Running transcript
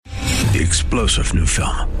The explosive new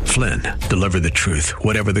film, Flynn, deliver the truth,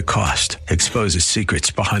 whatever the cost, exposes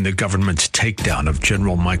secrets behind the government's takedown of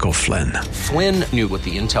General Michael Flynn. Flynn knew what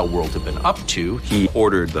the intel world had been up to. He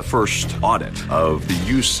ordered the first audit of the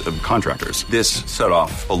use of contractors. This set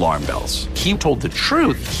off alarm bells. He told the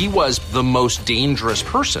truth. He was the most dangerous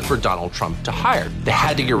person for Donald Trump to hire. They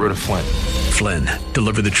had to get rid of Flynn. Flynn,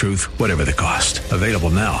 deliver the truth, whatever the cost. Available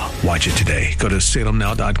now. Watch it today. Go to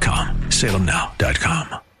salemnow.com.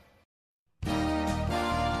 salemnow.com.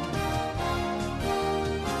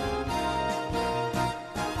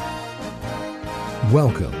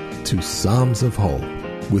 Welcome to Psalms of Hope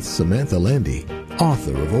with Samantha Landy,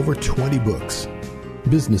 author of over 20 books,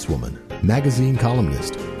 businesswoman, magazine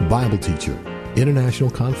columnist, Bible teacher, international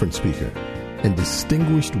conference speaker, and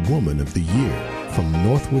Distinguished Woman of the Year from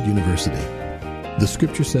Northwood University. The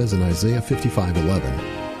scripture says in Isaiah 55:11,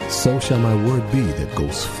 "So shall my word be that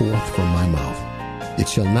goes forth from my mouth. It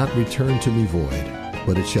shall not return to me void,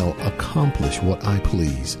 but it shall accomplish what I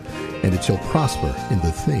please, and it shall prosper in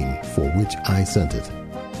the thing for which I sent it."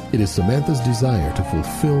 It is Samantha's desire to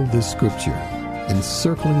fulfill this scripture,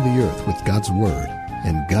 encircling the earth with God's word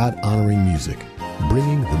and God-honoring music,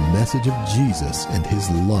 bringing the message of Jesus and his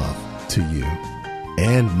love to you.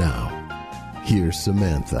 And now, here's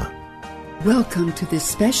Samantha. Welcome to this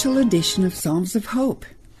special edition of Psalms of Hope.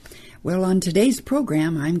 Well, on today's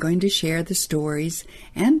program, I'm going to share the stories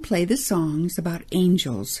and play the songs about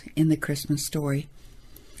angels in the Christmas story.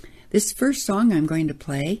 This first song I'm going to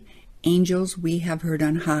play, Angels We Have Heard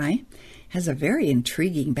on High, has a very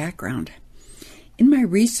intriguing background. In my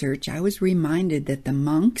research, I was reminded that the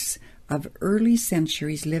monks of early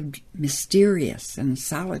centuries lived mysterious and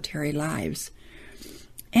solitary lives.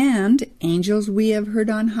 And Angels We Have Heard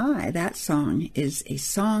on High, that song, is a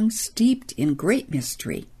song steeped in great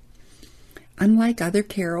mystery. Unlike other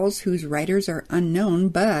carols whose writers are unknown,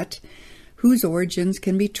 but whose origins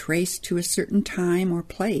can be traced to a certain time or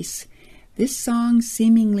place, this song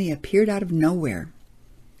seemingly appeared out of nowhere.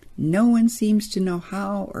 No one seems to know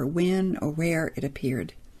how or when or where it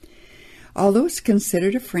appeared. Although it's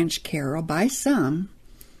considered a French carol by some,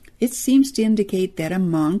 it seems to indicate that a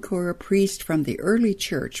monk or a priest from the early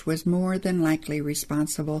church was more than likely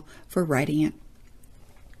responsible for writing it.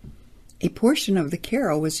 A portion of the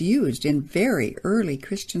carol was used in very early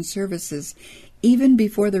Christian services, even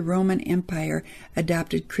before the Roman Empire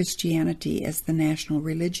adopted Christianity as the national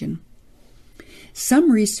religion.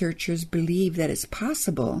 Some researchers believe that it's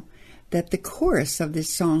possible that the chorus of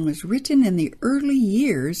this song was written in the early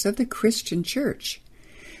years of the Christian church,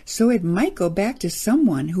 so it might go back to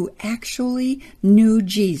someone who actually knew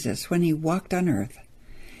Jesus when he walked on earth.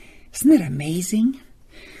 Isn't that amazing?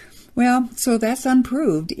 Well, so that's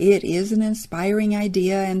unproved. It is an inspiring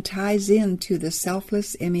idea and ties into the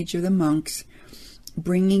selfless image of the monks,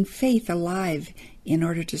 bringing faith alive in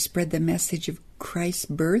order to spread the message of Christ's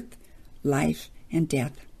birth, life, and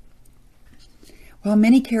death. While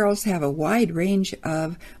many carols have a wide range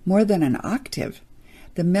of more than an octave,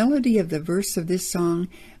 the melody of the verse of this song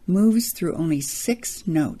moves through only 6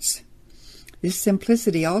 notes. This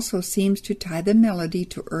simplicity also seems to tie the melody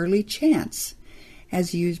to early chants,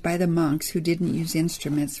 as used by the monks who didn't use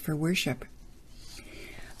instruments for worship.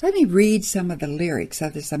 Let me read some of the lyrics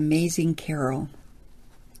of this amazing carol.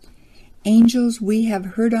 Angels we have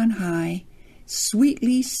heard on high,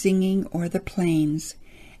 sweetly singing o'er the plains,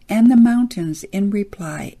 and the mountains in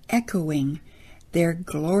reply echoing their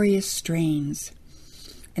glorious strains.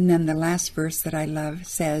 And then the last verse that I love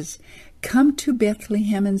says, "Come to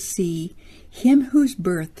Bethlehem and see him whose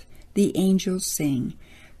birth the angels sing.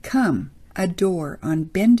 Come, adore on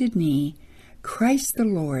bended knee Christ the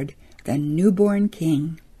Lord, the newborn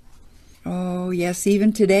King." Oh, yes,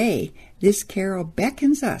 even today, this carol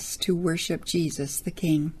beckons us to worship Jesus the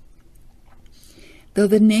King. Though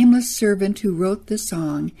the nameless servant who wrote the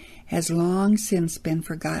song has long since been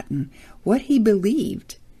forgotten, what he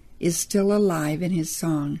believed is still alive in his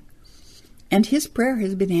song. And his prayer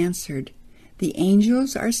has been answered. The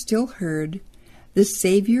angels are still heard, the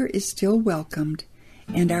Savior is still welcomed,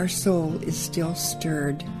 and our soul is still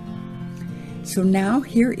stirred. So now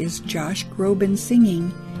here is Josh Groban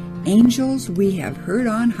singing, Angels We Have Heard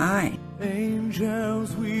on High.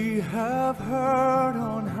 Angels we have heard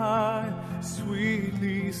on high,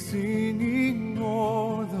 sweetly singing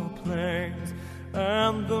o'er the plains,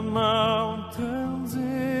 and the mountains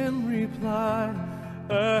in reply,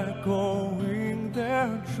 echoing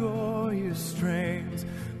their joyous strains.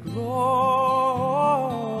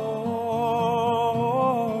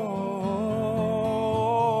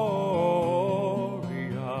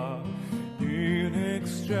 Gloria in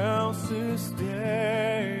excelsis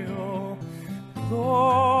Deo.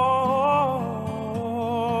 Gloria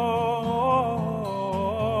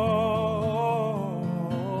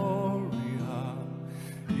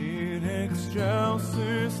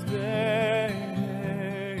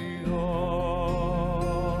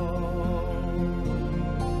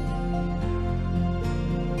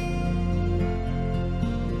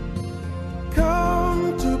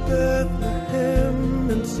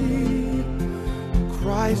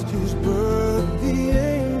Christ whose birth the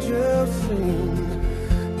angels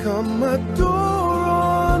sing. Come adore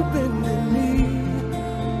on bended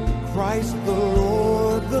knee, Christ the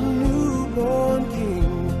Lord, the newborn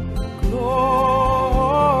King. Gloria.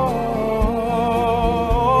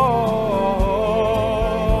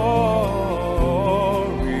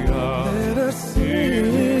 Let us sing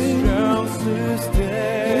in excelsis Dei.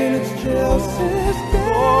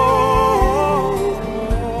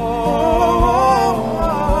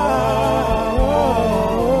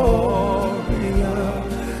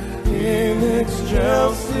 In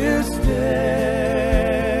excelsis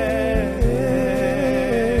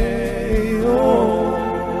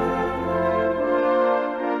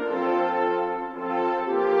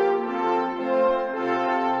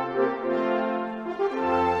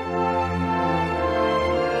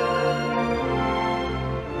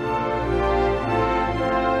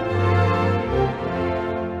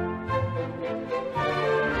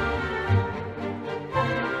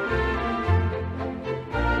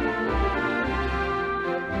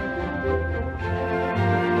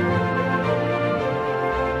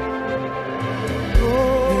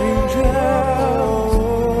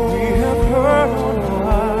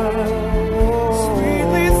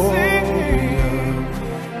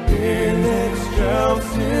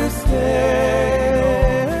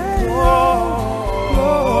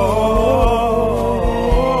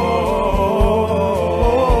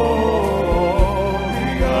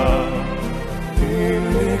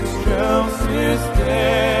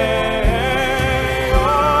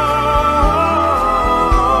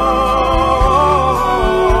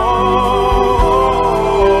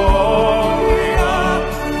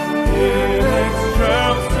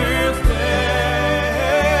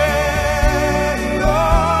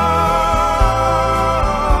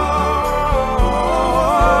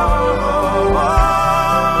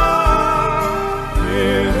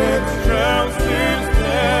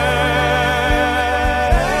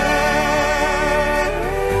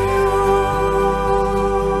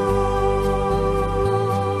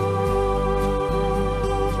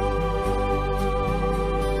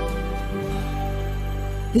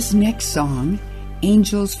This next song,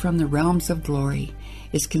 Angels from the Realms of Glory,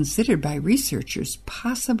 is considered by researchers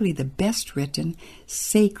possibly the best written,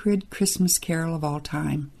 sacred Christmas carol of all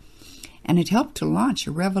time. And it helped to launch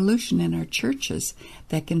a revolution in our churches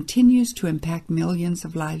that continues to impact millions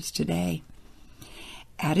of lives today.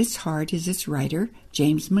 At its heart is its writer,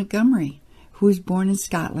 James Montgomery, who was born in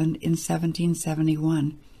Scotland in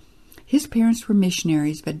 1771. His parents were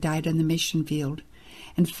missionaries but died on the mission field.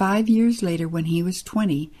 And 5 years later, when he was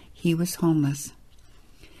 20, he was homeless.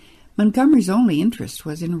 Montgomery's only interest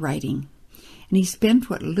was in writing, and he spent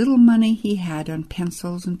what little money he had on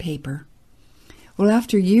pencils and paper. Well,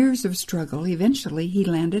 after years of struggle, eventually he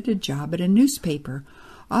landed a job at a newspaper,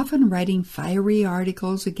 often writing fiery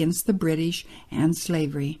articles against the British and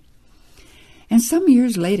slavery. And some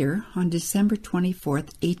years later, on December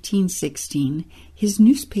 24th, 1816, his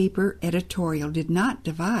newspaper editorial did not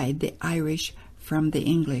divide the Irish from the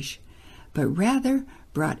English, but rather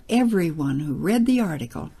brought everyone who read the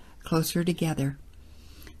article closer together.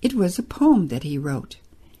 It was a poem that he wrote,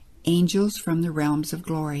 Angels from the Realms of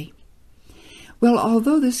Glory. Well,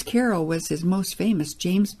 although this carol was his most famous,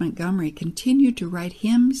 James Montgomery continued to write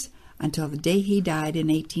hymns until the day he died in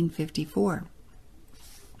 1854.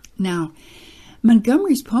 Now,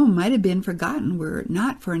 Montgomery's poem might have been forgotten were it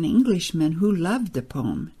not for an Englishman who loved the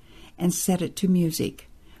poem and set it to music,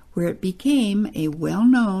 where it became a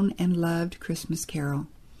well-known and loved Christmas carol.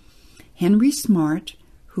 Henry Smart,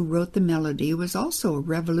 who wrote the melody, was also a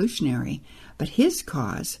revolutionary, but his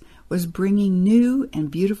cause was bringing new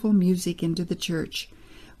and beautiful music into the church,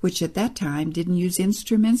 which at that time didn't use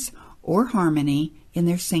instruments or harmony in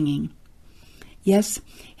their singing. Yes,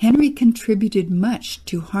 Henry contributed much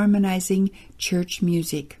to harmonizing church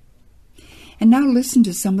music. And now listen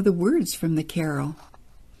to some of the words from the carol.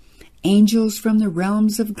 Angels from the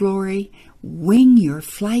realms of glory, wing your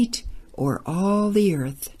flight o'er all the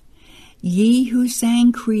earth. Ye who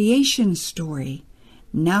sang creation's story,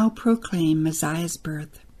 now proclaim Messiah's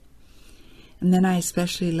birth. And then I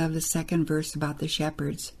especially love the second verse about the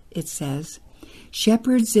shepherds. It says,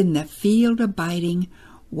 Shepherds in the field abiding,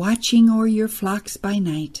 watching o'er your flocks by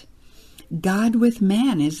night. God with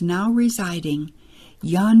man is now residing.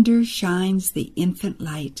 Yonder shines the infant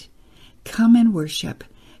light. Come and worship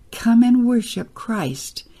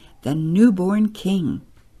Christ, the newborn King.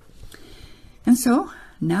 And so,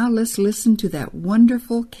 now let's listen to that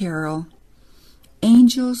wonderful carol,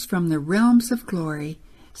 Angels from the Realms of Glory,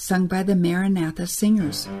 sung by the Maranatha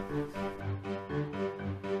Singers.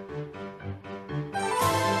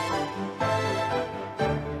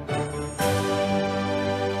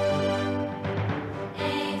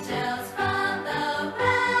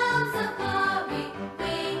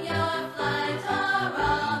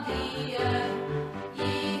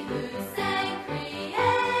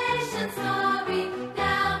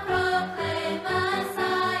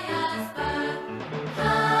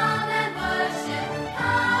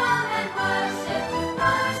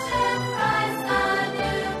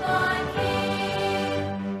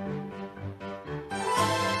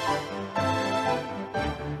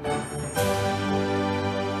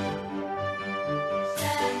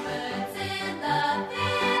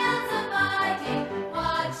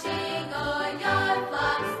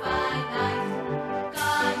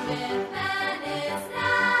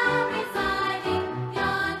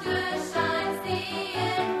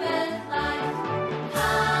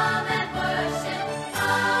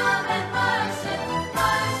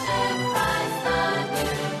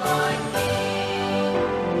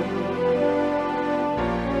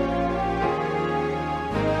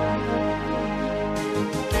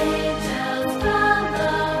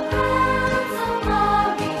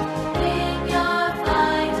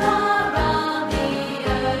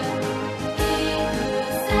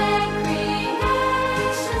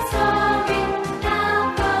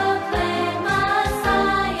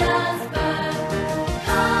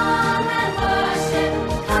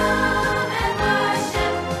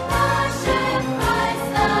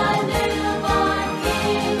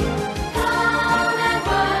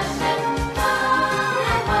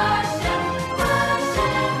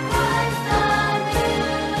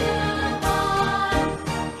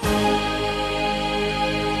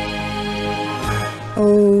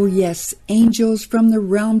 Yes, angels from the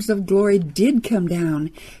realms of glory did come down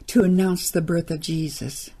to announce the birth of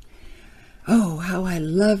Jesus. Oh, how I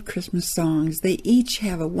love Christmas songs. They each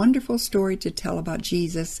have a wonderful story to tell about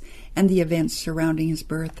Jesus and the events surrounding his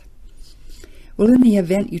birth. Well, in the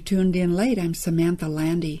event you tuned in late, I'm Samantha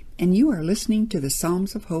Landy, and you are listening to the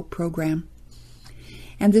Psalms of Hope program.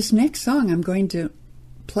 And this next song I'm going to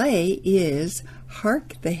play is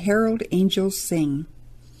Hark the Herald Angels Sing.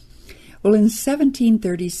 Well, in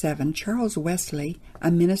 1737, Charles Wesley,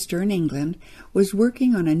 a minister in England, was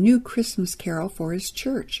working on a new Christmas carol for his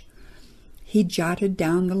church. He jotted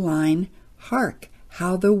down the line, "Hark,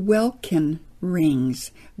 how the welkin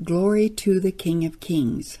rings, glory to the King of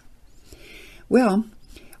Kings." Well,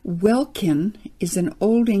 welkin is an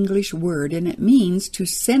Old English word, and it means to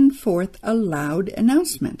send forth a loud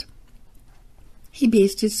announcement. He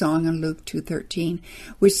based his song on Luke 2:13,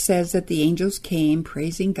 which says that the angels came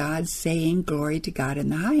praising God, saying, "Glory to God in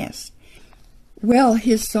the highest." Well,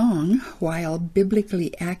 his song, while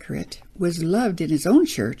biblically accurate, was loved in his own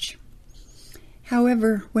church.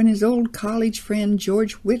 However, when his old college friend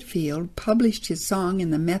George Whitefield published his song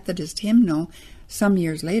in the Methodist hymnal some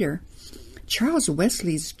years later, Charles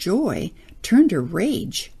Wesley's joy turned to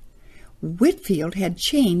rage. Whitefield had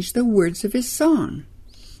changed the words of his song.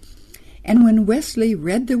 And when Wesley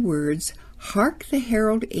read the words, "Hark the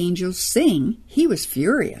herald angels sing," he was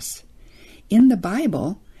furious. In the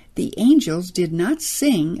Bible, the angels did not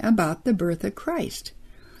sing about the birth of Christ.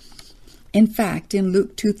 In fact, in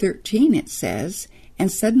Luke 2:13 it says,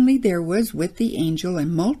 "And suddenly there was with the angel a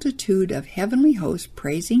multitude of heavenly hosts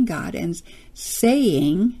praising God and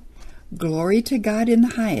saying, Glory to God in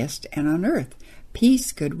the highest, and on earth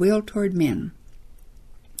peace, goodwill toward men."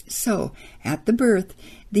 So, at the birth,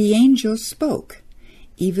 the angels spoke,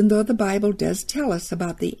 even though the Bible does tell us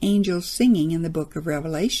about the angels singing in the book of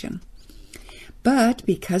Revelation. But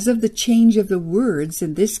because of the change of the words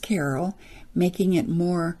in this carol, making it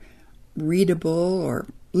more readable or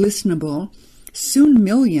listenable, soon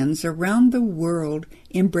millions around the world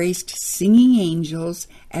embraced singing angels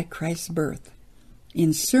at Christ's birth.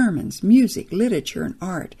 In sermons, music, literature, and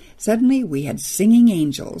art, suddenly we had singing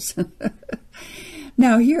angels.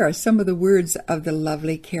 Now here are some of the words of the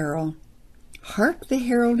lovely carol. "Hark the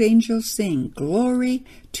herald angels sing, glory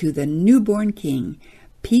to the newborn King,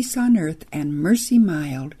 peace on earth and mercy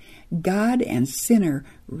mild, God and sinner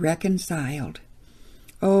reconciled."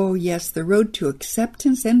 Oh yes, the road to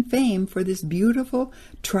acceptance and fame for this beautiful,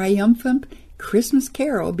 triumphant Christmas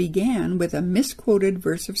carol began with a misquoted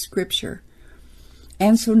verse of Scripture.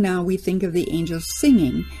 And so now we think of the angels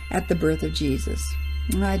singing at the birth of Jesus.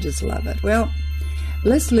 I just love it. Well,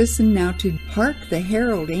 let's listen now to Hark the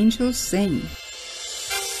Herald Angels Sing.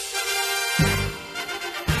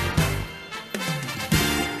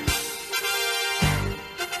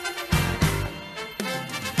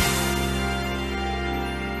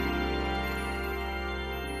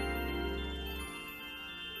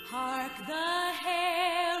 Hark the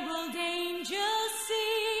herald angels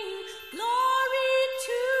sing, glory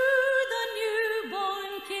to the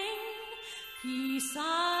newborn King, peace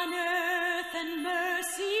on earth and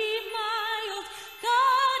mercy mild,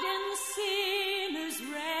 God and sinners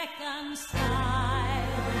reconciled.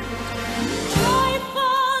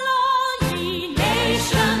 Joyful all ye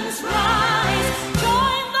nations rise,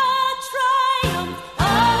 join the triumph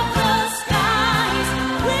of the skies,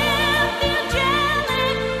 with the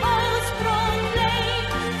angelic hosts proclaim,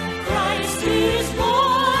 Christ is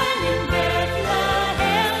born in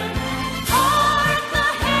Bethlehem. Hark the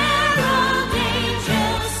herald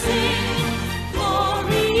angels sing,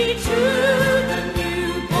 glory to the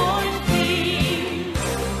newborn King.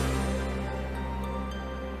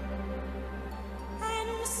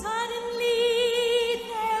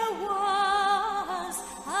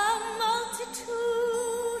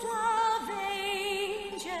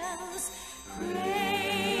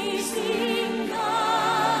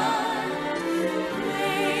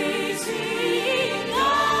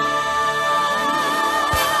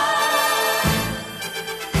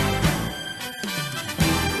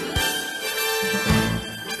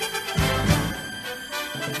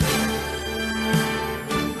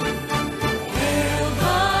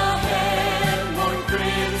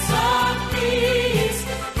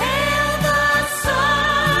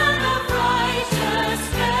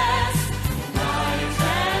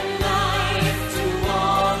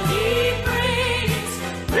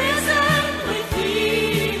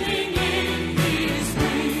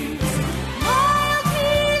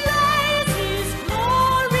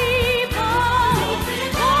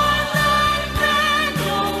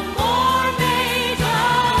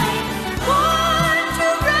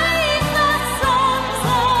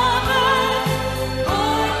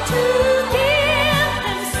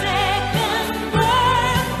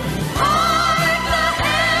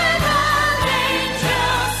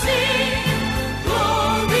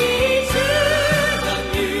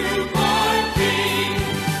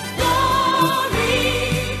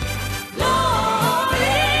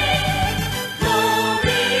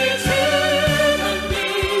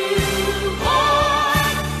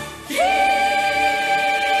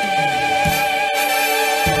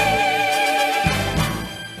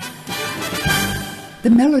 The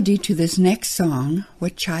melody to this next song,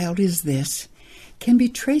 What Child Is This?, can be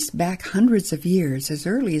traced back hundreds of years, as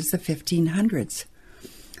early as the 1500s.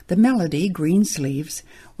 The melody, Greensleeves,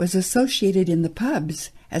 was associated in the pubs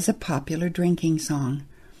as a popular drinking song.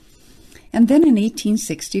 And then in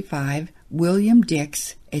 1865, William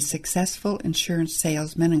Dix, a successful insurance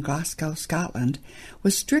salesman in Glasgow, Scotland,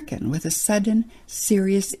 was stricken with a sudden,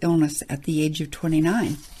 serious illness at the age of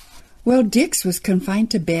 29. Well, Dix was confined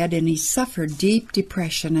to bed and he suffered deep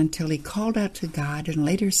depression until he called out to God and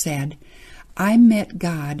later said, "I met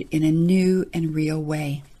God in a new and real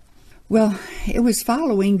way." Well, it was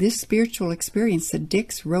following this spiritual experience that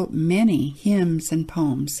Dix wrote many hymns and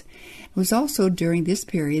poems. It was also during this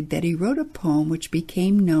period that he wrote a poem which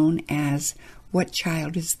became known as What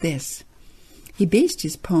Child Is This? He based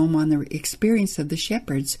his poem on the experience of the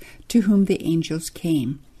shepherds to whom the angels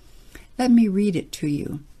came. Let me read it to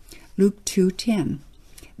you. Luke 2:10.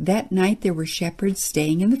 That night there were shepherds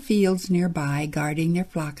staying in the fields nearby, guarding their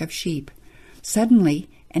flock of sheep. Suddenly,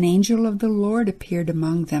 an angel of the Lord appeared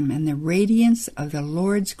among them, and the radiance of the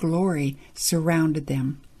Lord's glory surrounded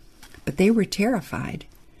them. But they were terrified.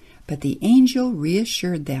 But the angel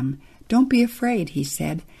reassured them. "Don't be afraid," he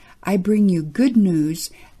said. "I bring you good news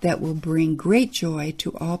that will bring great joy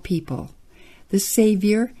to all people. The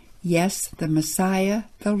Savior, yes, the Messiah,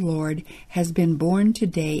 the Lord, has been born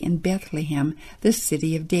today in Bethlehem, the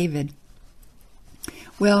city of David."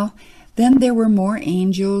 Well, then there were more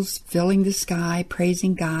angels filling the sky,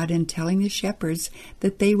 praising God and telling the shepherds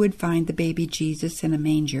that they would find the baby Jesus in a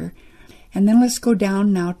manger. And then let's go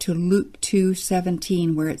down now to Luke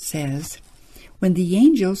 2:17, where it says, "When the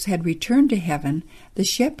angels had returned to heaven, the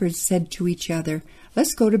shepherds said to each other,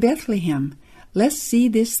 'Let's go to Bethlehem. Let's see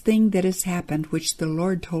this thing that has happened, which the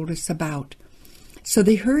Lord told us about.' So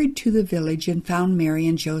they hurried to the village and found Mary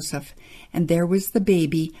and Joseph, and there was the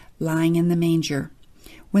baby lying in the manger.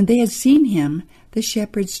 When they had seen him, the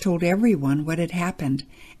shepherds told everyone what had happened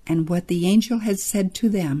and what the angel had said to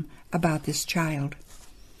them about this child."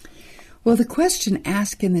 Well, the question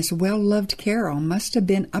asked in this well-loved carol must have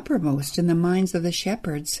been uppermost in the minds of the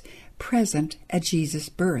shepherds present at Jesus'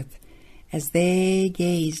 birth, as they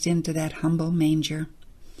gazed into that humble manger.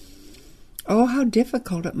 Oh, how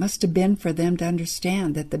difficult it must have been for them to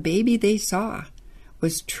understand that the baby they saw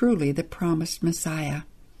was truly the promised Messiah.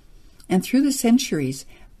 And through the centuries,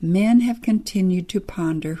 men have continued to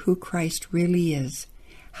ponder who Christ really is.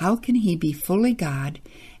 How can he be fully God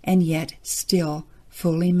and yet still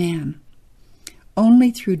fully man?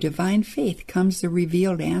 Only through divine faith comes the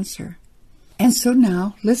revealed answer. And so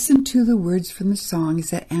now, listen to the words from the song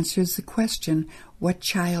that answers the question, "What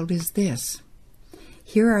child is this?"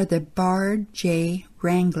 Here are the Bard J.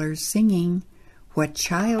 Wranglers singing, "What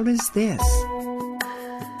child is this?"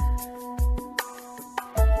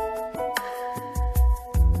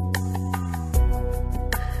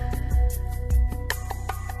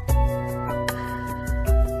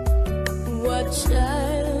 What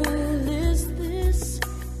child is this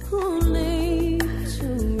who laid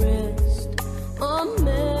to rest on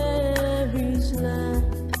Mary's lap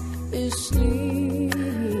is sleeping,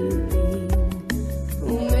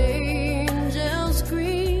 whom angels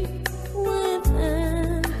greet with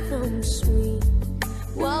anthems sweet,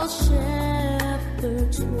 while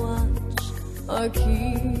shepherds watch are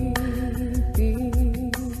keeping.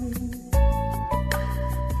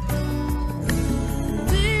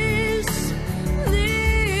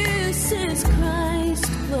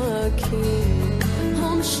 King,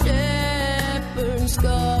 whom shepherds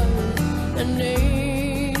guard and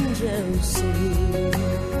angels sing.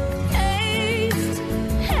 Haste,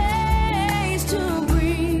 haste to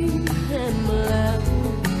bring him loud,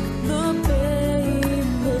 the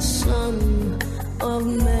babe, the Son of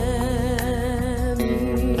Mary.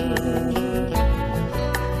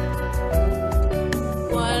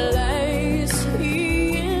 Why lies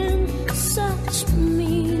he in such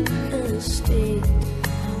mean estate,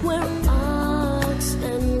 where ox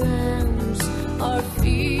and lambs are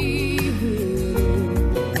feeding?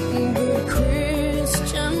 Good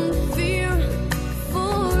Christian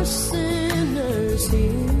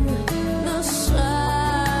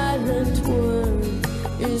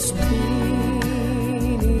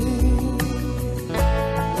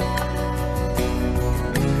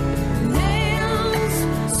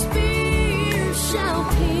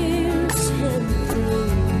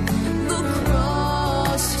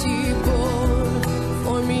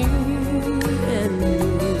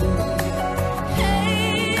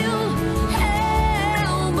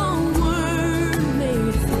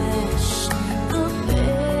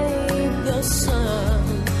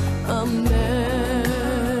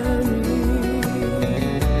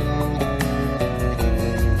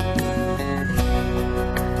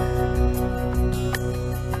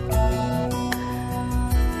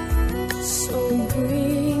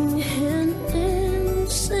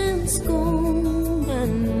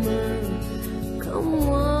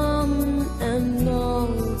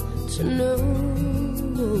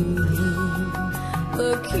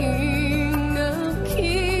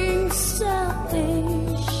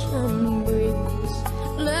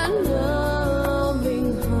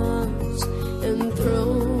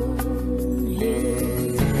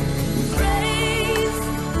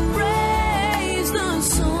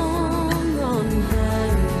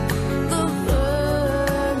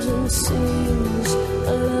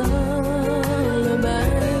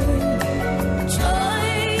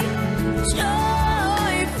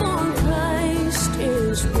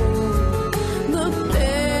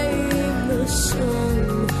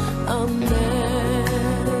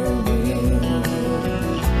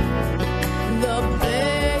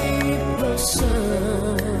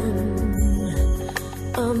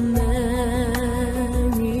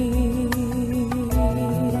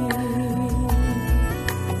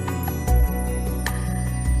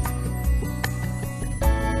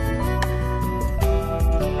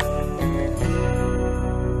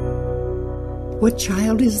What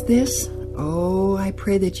child is this? Oh, I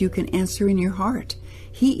pray that you can answer in your heart.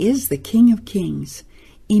 He is the King of Kings,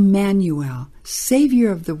 Emmanuel, Savior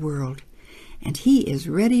of the world, and He is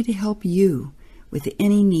ready to help you with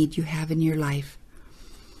any need you have in your life.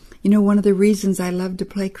 You know, one of the reasons I love to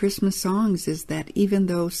play Christmas songs is that even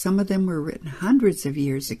though some of them were written hundreds of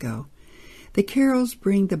years ago, the carols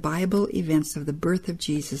bring the Bible events of the birth of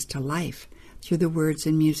Jesus to life through the words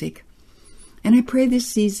and music. And I pray this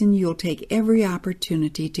season you'll take every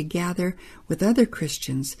opportunity to gather with other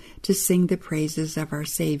Christians to sing the praises of our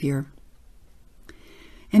Savior.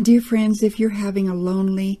 And dear friends, if you're having a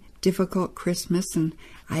lonely, difficult Christmas, and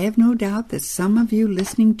I have no doubt that some of you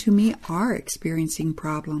listening to me are experiencing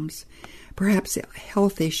problems, perhaps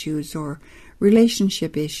health issues or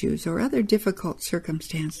relationship issues or other difficult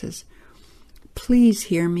circumstances, please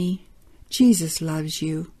hear me. Jesus loves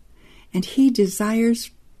you, and He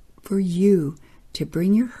desires for you to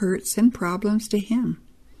bring your hurts and problems to Him.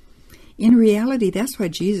 In reality, that's why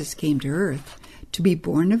Jesus came to earth, to be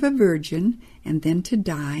born of a virgin and then to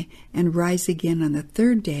die and rise again on the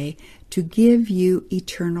third day to give you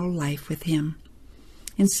eternal life with Him.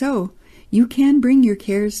 And so, you can bring your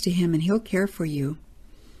cares to Him and He'll care for you.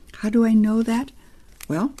 How do I know that?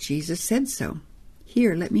 Well, Jesus said so.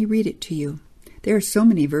 Here, let me read it to you. There are so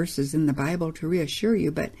many verses in the Bible to reassure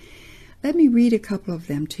you, but let me read a couple of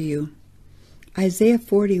them to you. Isaiah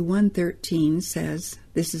 41:13 says,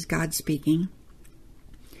 this is God speaking,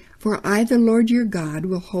 "For I, the Lord your God,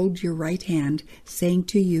 will hold your right hand, saying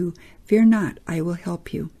to you, fear not, I will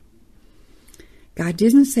help you." God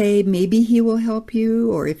didn't say maybe He will help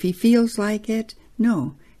you or if He feels like it.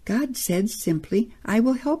 No, God said simply, I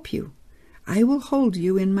will help you. I will hold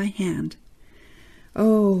you in my hand.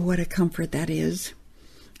 Oh, what a comfort that is.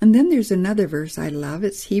 And then there's another verse I love.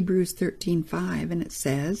 It's Hebrews 13:5, and it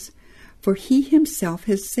says, "For He Himself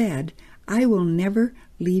has said, I will never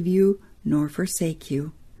leave you nor forsake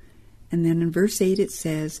you." And then in verse 8 it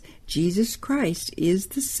says, Jesus Christ is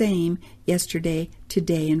the same yesterday,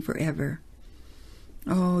 today, and forever.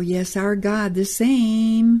 Oh, yes, our God the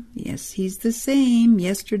same. Yes, He's the same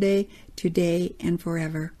yesterday, today, and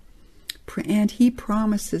forever. And He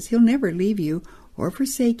promises He'll never leave you or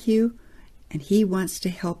forsake you, and He wants to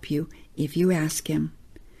help you if you ask Him.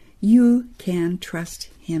 You can trust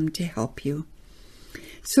Him to help you.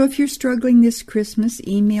 So if you're struggling this Christmas,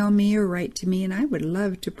 email me or write to me, and I would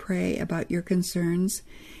love to pray about your concerns.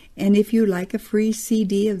 And if you'd like a free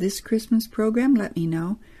CD of this Christmas program, let me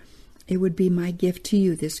know. It would be my gift to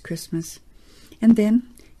you this Christmas. And then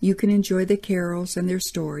you can enjoy the carols and their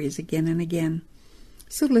stories again and again.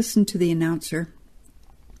 So listen to the announcer.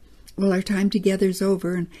 Well, our time together is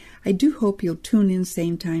over, and I do hope you'll tune in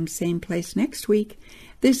same time, same place next week.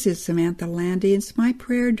 This is Samantha Landy, and it's my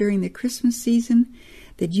prayer during the Christmas season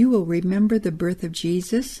that you will remember the birth of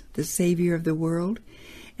Jesus, the Savior of the world,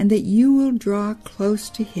 and that you will draw close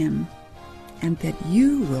to Him, and that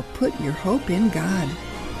you will put your hope in God.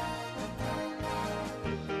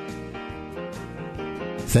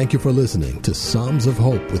 Thank you for listening to Psalms of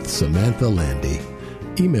Hope with Samantha Landy.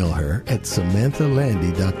 Email her at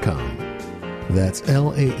samanthalandy.com. That's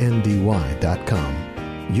LANDY.com.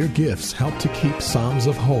 Your gifts help to keep Psalms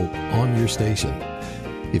of Hope on your station.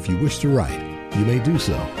 If you wish to write, you may do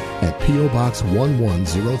so at P.O. Box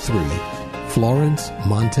 1103, Florence,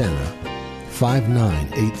 Montana,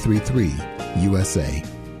 59833, USA.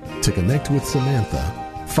 To connect with Samantha,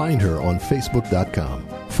 find her on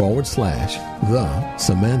Facebook.com/The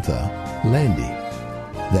Samantha Landy.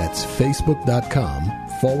 That's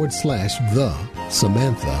Facebook.com/The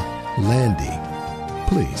Samantha Landy.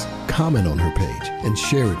 Please comment on her page and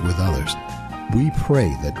share it with others. We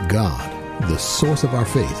pray that God, the source of our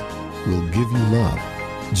faith, will give you love,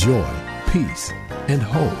 joy, peace, and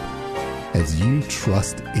hope as you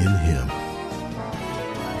trust in Him.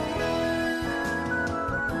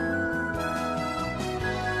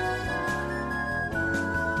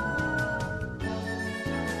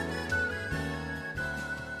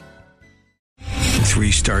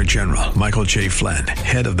 Three-star General Michael J. Flynn,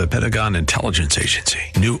 head of the Pentagon Intelligence Agency,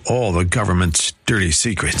 knew all the government's dirty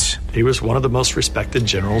secrets. He was one of the most respected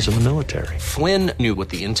generals in the military. Flynn knew what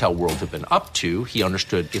the intel world had been up to. He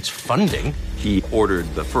understood its funding. He ordered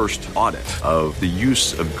the first audit of the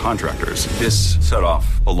use of contractors. This set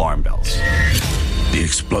off alarm bells. The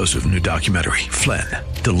explosive new documentary, Flynn,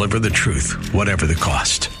 Deliver the Truth, Whatever the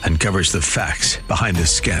Cost, uncovers the facts behind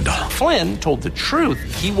this scandal. Flynn told the truth.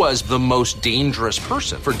 He was the most dangerous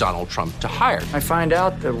person for Donald Trump to hire. I find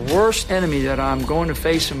out the worst enemy that I'm going to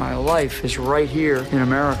face in my life is right here in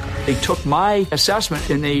America. They took my assessment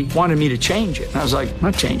and they wanted me to change it. And I was like, I'm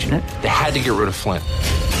not changing it. They had to get rid of Flynn.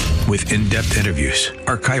 With in-depth interviews,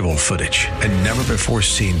 archival footage, and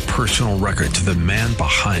never-before-seen personal records of the man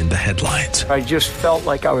behind the headlines. I just felt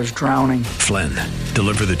like I was drowning. Flynn,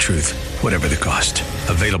 deliver the truth, whatever the cost.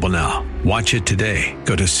 Available now. Watch it today.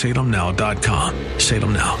 Go to salemnow.com.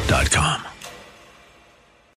 salemnow.com.